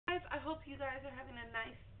guys are having a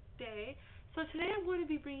nice day. So today I'm going to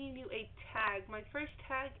be bringing you a tag, my first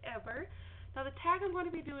tag ever. Now the tag I'm going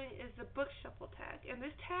to be doing is the book shuffle tag, and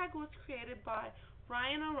this tag was created by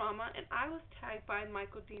Ryan Orama, and I was tagged by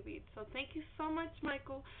michaeldreads. So thank you so much,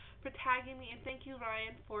 Michael, for tagging me, and thank you,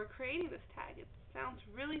 Ryan, for creating this tag. It sounds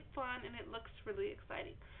really fun and it looks really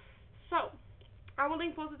exciting. So I will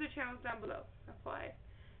link both of their channels down below. FYI.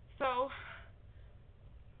 So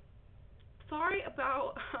sorry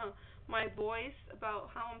about my voice,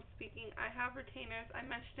 about how I'm speaking. I have retainers. I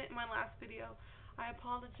mentioned it in my last video. I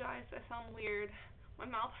apologize. I sound weird. My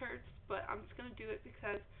mouth hurts, but I'm just going to do it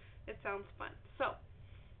because it sounds fun. So,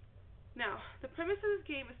 now, the premise of this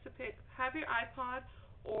game is to have your iPod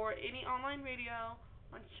or any online radio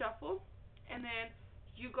on shuffle, and then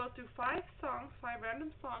you go through 5 songs, 5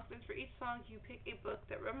 random songs, and for each song you pick a book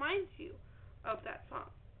that reminds you of that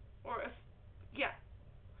song. Or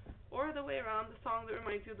the way around, the song that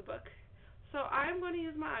reminds you of the book. So I'm going to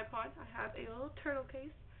use my iPod. I have a little turtle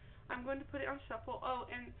case. I'm going to put it on shuffle. Oh,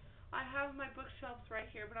 and I have my bookshelves right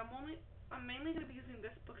here, but I'm mainly going to be using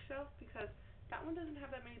this bookshelf because that one doesn't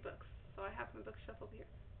have that many books. So I have my bookshelf over here.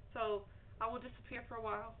 So I will disappear for a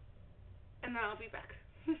while, and then I'll be back.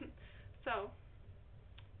 So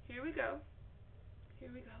here we go.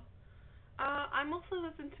 Here we go. I mostly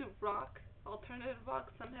listen to rock, alternative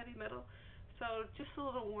rock, some heavy metal. So just a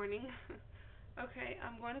little warning. Okay,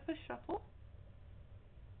 I'm going to push shuffle.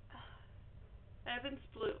 Evans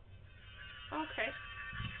Blue. Okay,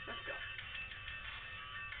 let's go.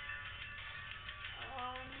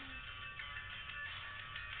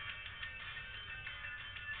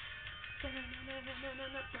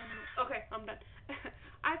 Okay, I'm done.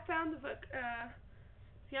 I found the book,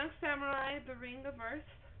 Young Samurai, The Ring of Earth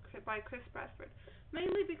by Chris Bradford.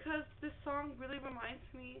 Mainly because this song really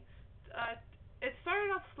reminds me, it started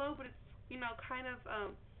off slow, but it's, kind of,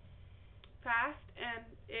 fast, and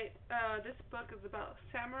this book is about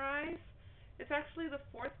samurais. It's actually the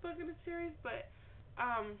 4th book in the series, but,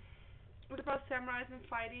 it's about samurais and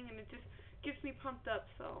fighting, and it just gets me pumped up,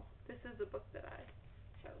 so this is the book that I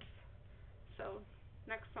chose. So,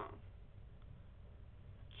 next song.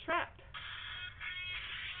 Trapped.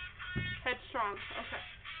 Headstrong. Okay.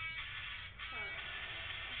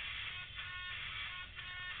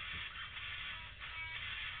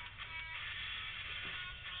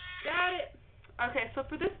 Got it. Okay, so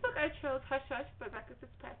for this book I chose Hush Hush by Becca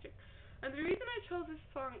Fitzpatrick. And the reason I chose this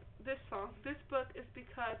book is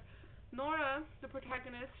because Nora, the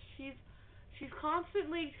protagonist, she's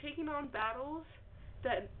constantly taking on battles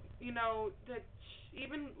that,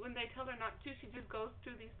 even when they tell her not to, she just goes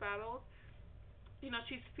through these battles.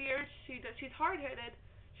 She's fierce, she's hard-headed,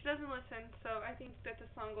 she doesn't listen, so I think that the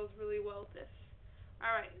song goes really well with this.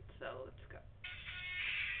 Alright, so let's go.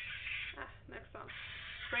 Next song.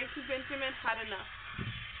 Tracy Benjamin, Had Enough.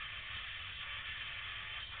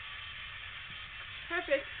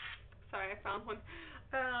 Perfect. Sorry, I found one.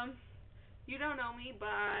 You Don't Know Me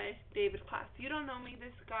by David Class. You Don't Know Me,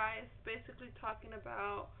 this guy is basically talking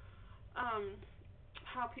about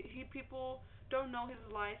how people don't know his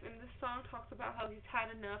life, and this song talks about how he's had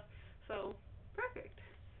enough. So, perfect.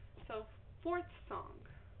 So, 4th song.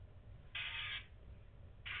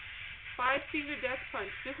 Five Finger Death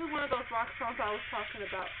Punch. This is one of those rock songs I was talking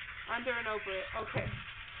about. Under and Over It. Okay.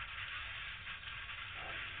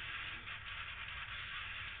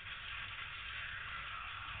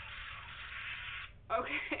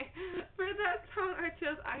 Okay. For that song, I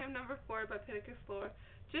chose I Am Number 4 by Pittacus Lore.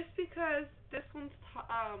 Just because this book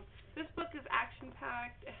is action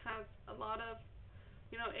packed. It has a lot of,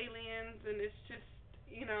 aliens, and it's just,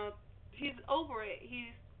 he's over it.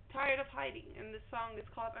 He's tired of hiding, and this song is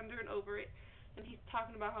called Under and Over It, and he's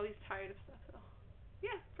talking about how he's tired of stuff. So,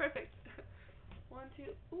 yeah, perfect. 1, 2.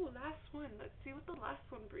 Ooh, last one. Let's see what the last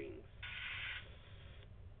one brings.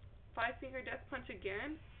 Five Finger Death Punch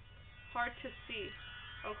again. Hard to See.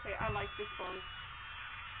 Okay, I like this song.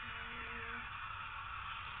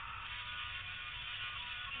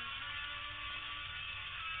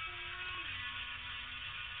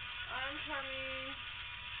 I'm coming.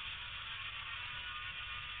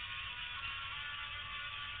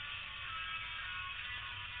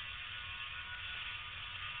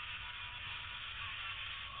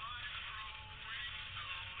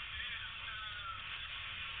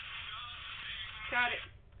 Got it.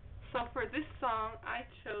 So for this song, I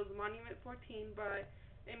chose Monument 14 by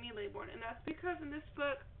Amy Laybourne, and that's because in this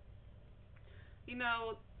book,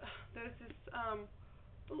 there's this,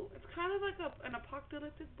 it's kind of like an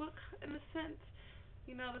apocalyptic book in a sense.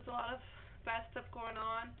 There's a lot of bad stuff going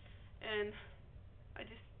on, and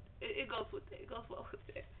it goes with it. It goes well with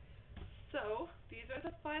it. So, these are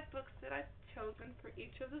the 5 books that I've chosen for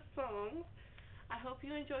each of the songs. I hope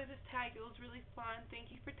you enjoyed this tag. It was really fun.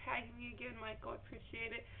 Thank you for tagging me again, Michael. I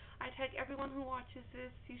appreciate it. I tag everyone who watches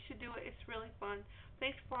this. You should do it. It's really fun.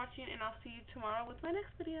 Thanks for watching, and I'll see you tomorrow with my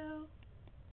next video.